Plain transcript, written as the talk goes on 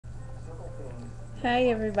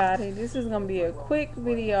Hey everybody, this is gonna be a quick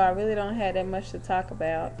video. I really don't have that much to talk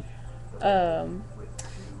about. Um,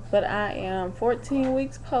 but I am 14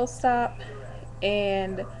 weeks post-op,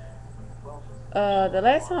 and the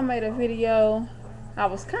last time I made a video, I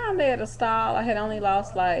was kind of at a stall. I had only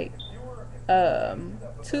lost like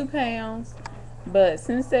 2 pounds, but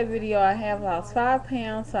since that video, I have lost 5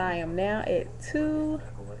 pounds. So I am now at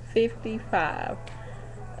 255,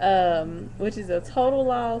 which is a total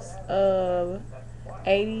loss of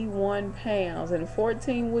 81 pounds in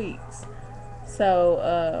 14 weeks. So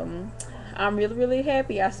I'm really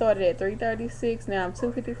happy. I started at 336. Now I'm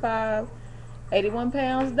 255, 81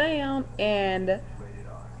 pounds down. And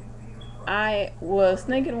I was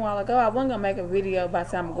thinking a while ago I wasn't going to make a video by the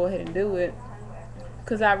time I go ahead and do it,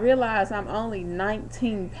 because I realized I'm only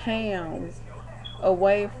 19 pounds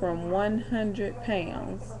away from 100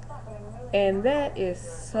 pounds. And that is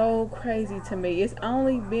so crazy to me. It's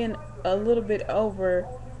only been a little bit over,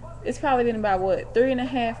 it's probably been about what,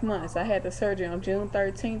 3.5 months. I had the surgery on June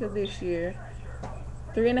 13th of this year.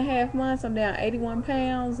 3.5 months, I'm down 81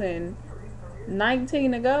 pounds and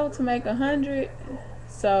 19 to go to make 100.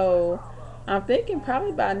 So I'm thinking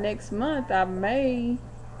probably by next month I may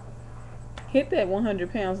hit that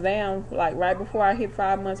 100 pounds down, like right before I hit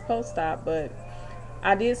 5 months post-op. But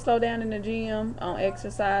I did slow down in the gym on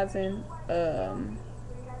exercising,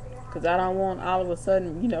 because I don't want all of a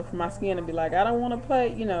sudden, for my skin to be like, I don't want to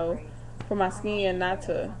play, for my skin not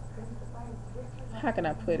to, how can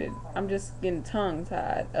I put it? I'm just getting tongue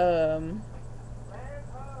tied.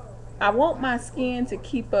 I want my skin to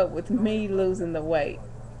keep up with me losing the weight.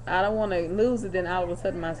 I don't want to lose it, then all of a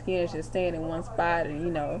sudden my skin is just staying in one spot,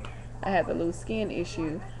 and I have the loose skin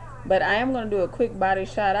issue. But I am going to do a quick body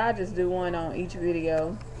shot. I'll just do one on each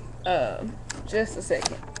video. Just a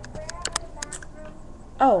second.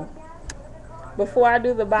 Oh, before I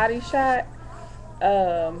do the body shot,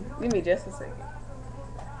 give me just a second.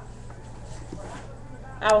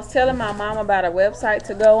 I was telling my mom about a website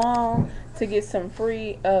to go on to get some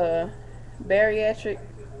free bariatric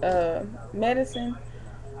medicine.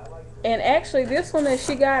 And actually, this one that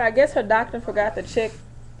she got, I guess her doctor forgot to check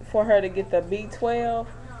for her to get the B12.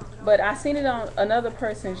 But I seen it on another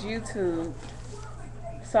person's YouTube.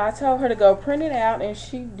 So I told her to go print it out, and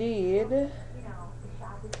she did.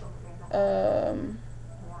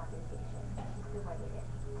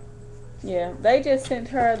 Yeah, they just sent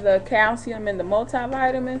her the calcium and the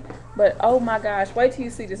multivitamin. But oh my gosh, wait till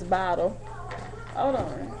you see this bottle. Hold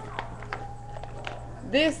on.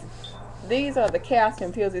 These are the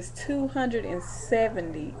calcium pills. It's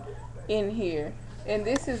 270 in here. And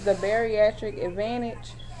this is the bariatric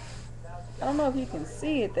advantage. I don't know if you can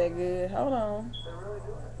see it that good. Hold on.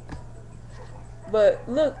 But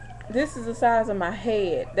look, this is the size of my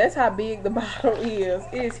head. That's how big the bottle is.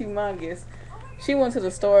 It is humongous. She went to the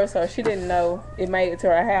store, so she didn't know it made it to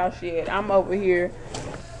her house yet. I'm over here.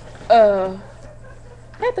 I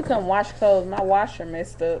had to come wash clothes. My washer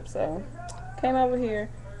messed up, so came over here.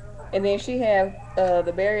 And then she have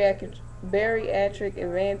the bariatric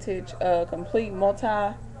advantage complete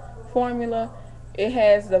multi formula. It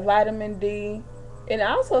has the vitamin D. And it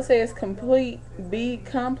also says complete B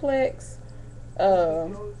complex.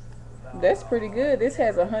 That's pretty good. This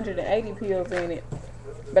has 180 pills in it.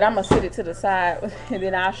 But I'm going to sit it to the side, and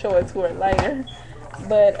then I'll show it to her later.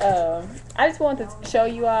 But I just wanted to show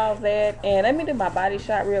you all that. And let me do my body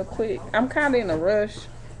shot real quick. I'm kind of in a rush.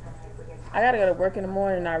 I got to go to work in the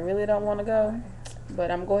morning, and I really don't want to go.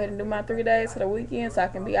 But I'm going to go ahead and do my 3 days for the weekend so I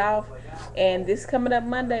can be off. And this coming up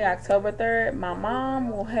Monday, October 3rd, my mom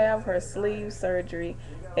will have her sleeve surgery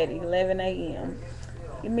at 11 a.m.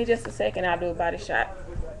 Give me just a second. I'll do a body shot.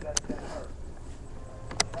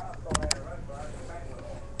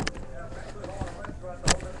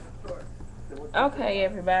 Okay,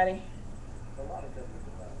 everybody.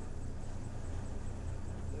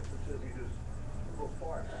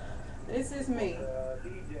 This is me.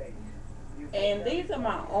 And these are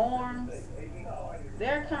my arms.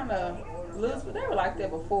 They're kind of loose, but they were like that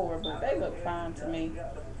before, but they look fine to me.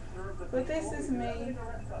 But this is me.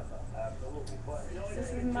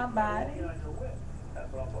 This is my body.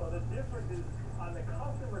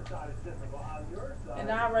 And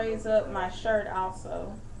I'll raise up my shirt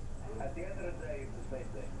also. At the end of the day, it's the same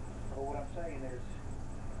thing. But what I'm saying is,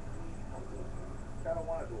 I don't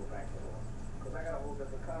want to do it back to work, because I got a whole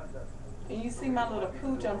different concept. And you see my little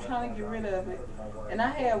pooch, I'm trying to get rid of it. And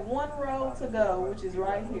I have one row to go, which is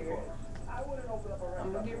right here. I'm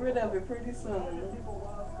going to get rid of it pretty soon.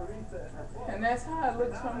 And that's how it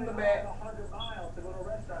looks from the back.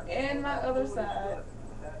 And my other side.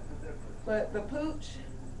 But the pooch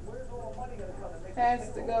has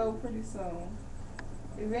to go pretty soon.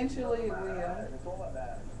 Eventually it will.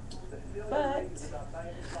 But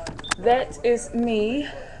that is me.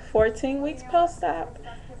 14 weeks post-op.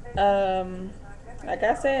 Um, like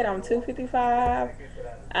I said, I'm 255.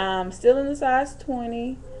 I'm still in the size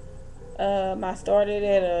 20. I started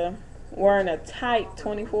at wearing a tight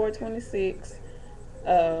 24, 26.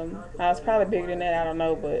 I was probably bigger than that, I don't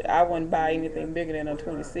know, but I wouldn't buy anything bigger than a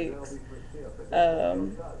 26.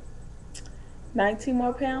 Um, 19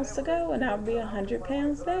 more pounds to go, and I'll be 100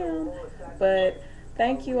 pounds down. But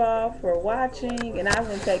thank you all for watching, and I've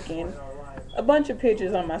been taking a bunch of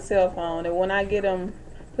pictures on my cell phone, and when I get them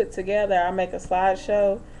put together, I make a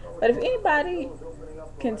slideshow. But if anybody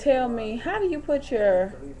can tell me, how do you put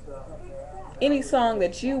your any song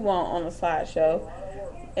that you want on a slideshow,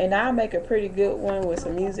 and I'll make a pretty good one with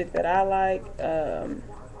some music that I like.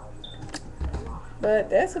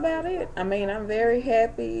 But that's about it. I mean, I'm very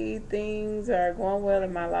happy. Things are going well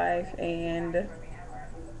in my life, and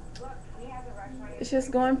it's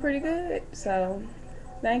just going pretty good. So,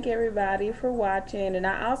 thank everybody for watching. And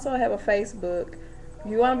I also have a Facebook.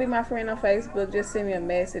 If you want to be my friend on Facebook, just send me a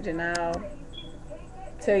message, and I'll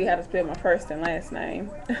tell you how to spell my first and last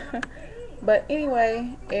name. But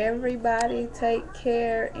anyway, everybody take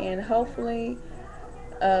care, and hopefully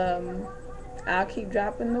um, I'll keep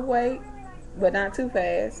dropping the weight, but not too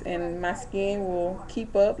fast, and my skin will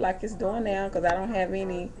keep up like it's doing now, because I don't have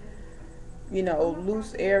any,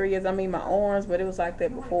 loose areas. I mean, my arms, but it was like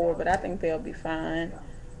that before, but I think they'll be fine.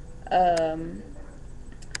 Um,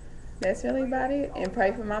 that's really about it. And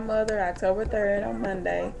pray for my mother, October 3rd on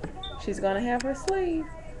Monday. She's going to have her sleeve.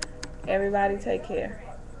 Everybody take care.